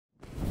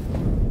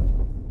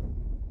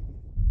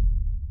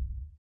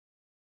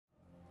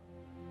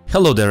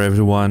Hello there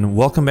everyone,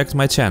 welcome back to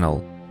my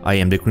channel. I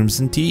am the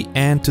Crimson Tea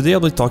and today I'll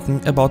be talking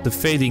about the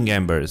Fading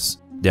Embers,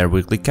 their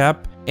weekly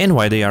cap and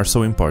why they are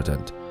so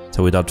important.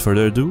 So without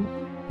further ado,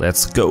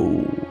 let's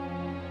go!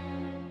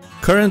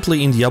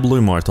 Currently in Diablo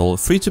Immortal,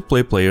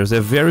 free-to-play players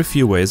have very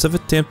few ways of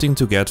attempting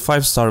to get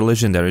 5-star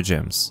legendary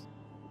gems.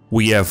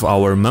 We have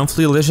our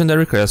monthly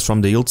legendary crest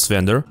from the Hilts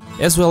vendor,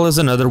 as well as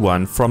another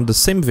one from the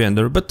same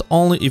vendor but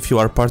only if you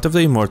are part of the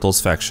Immortals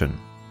faction.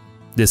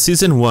 The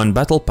Season 1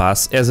 Battle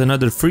Pass has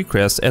another free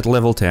crest at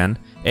level 10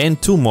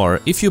 and 2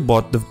 more if you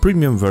bought the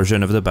premium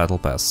version of the Battle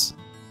Pass.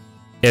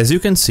 As you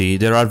can see,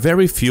 there are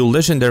very few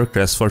legendary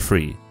crests for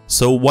free,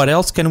 so what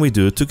else can we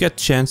do to get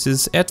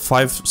chances at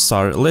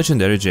 5-star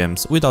legendary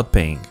gems without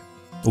paying?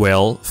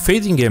 Well,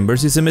 Fading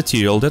Embers is a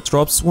material that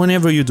drops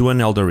whenever you do an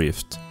Elder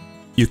Rift.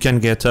 You can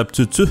get up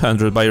to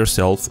 200 by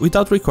yourself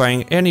without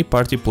requiring any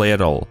party play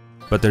at all.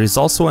 But there is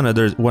also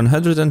another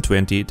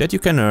 120 that you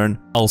can earn,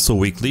 also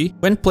weekly,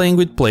 when playing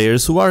with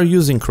players who are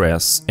using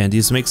crests, and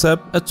this makes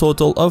up a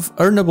total of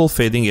earnable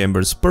Fading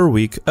Embers per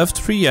week of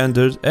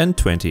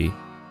 320.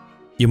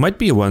 You might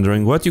be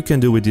wondering what you can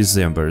do with these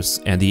embers,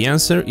 and the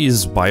answer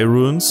is buy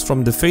runes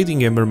from the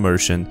Fading Ember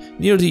merchant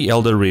near the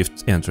Elder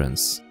Rift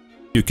entrance.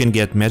 You can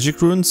get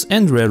magic runes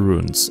and rare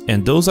runes,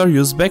 and those are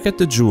used back at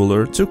the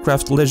jeweler to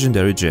craft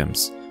legendary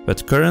gems,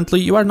 but currently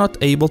you are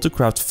not able to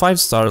craft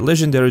 5-star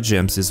legendary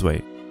gems this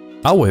way.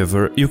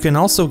 However, you can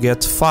also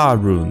get Fa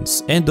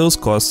runes, and those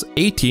cost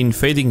 18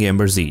 Fading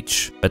Embers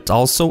each, but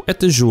also at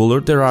the jeweler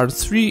there are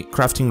 3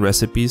 crafting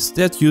recipes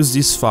that use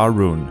this Fa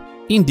rune,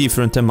 in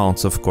different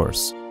amounts of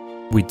course.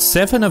 With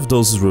 7 of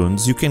those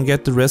runes you can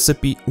get the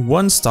recipe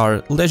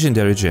 1-star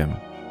legendary gem.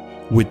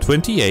 With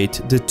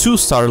 28, the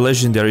 2-star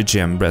legendary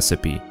gem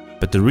recipe,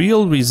 but the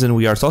real reason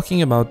we are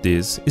talking about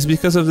this is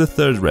because of the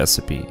third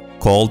recipe,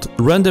 called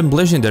Random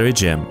Legendary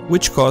Gem,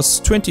 which costs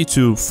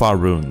 22 Fa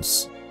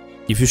runes.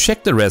 If you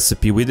check the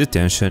recipe with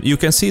attention, you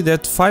can see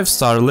that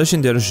 5-star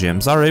legendary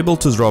gems are able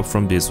to drop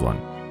from this one.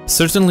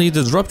 Certainly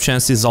the drop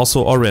chance is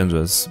also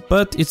horrendous,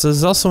 but it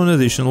is also an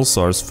additional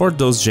source for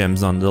those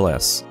gems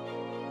nonetheless.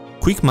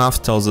 Quick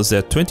math tells us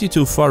that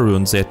 22 Fa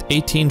runes at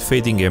 18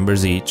 Fading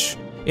Embers each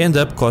end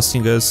up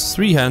costing us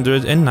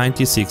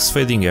 396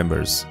 Fading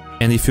Embers.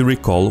 And if you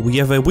recall, we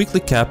have a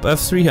weekly cap of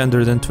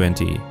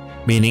 320,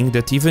 meaning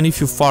that even if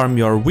you farm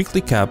your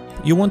weekly cap,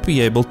 you won't be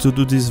able to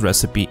do this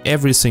recipe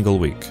every single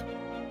week.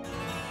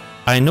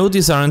 I know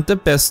these aren't the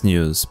best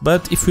news,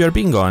 but if we are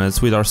being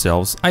honest with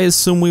ourselves, I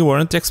assume we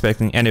weren't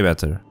expecting any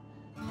better.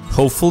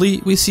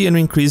 Hopefully, we see an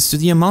increase to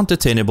the amount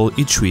attainable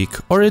each week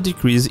or a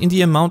decrease in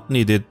the amount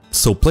needed,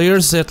 so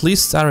players at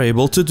least are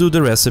able to do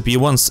the recipe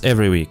once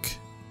every week.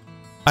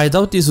 I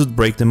doubt this would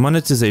break the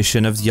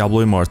monetization of Diablo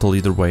Immortal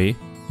either way,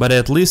 but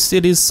at least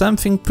it is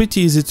something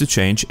pretty easy to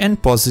change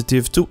and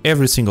positive to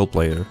every single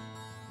player.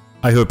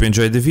 I hope you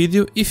enjoyed the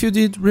video. If you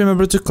did,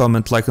 remember to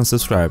comment, like and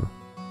subscribe.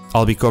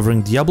 I'll be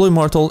covering Diablo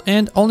Immortal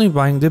and only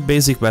buying the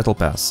basic battle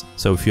pass,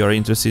 so if you are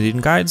interested in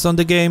guides on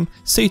the game,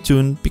 stay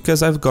tuned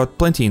because I've got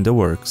plenty in the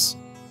works.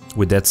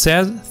 With that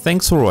said,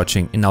 thanks for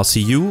watching and I'll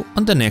see you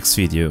on the next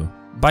video.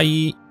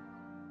 Bye!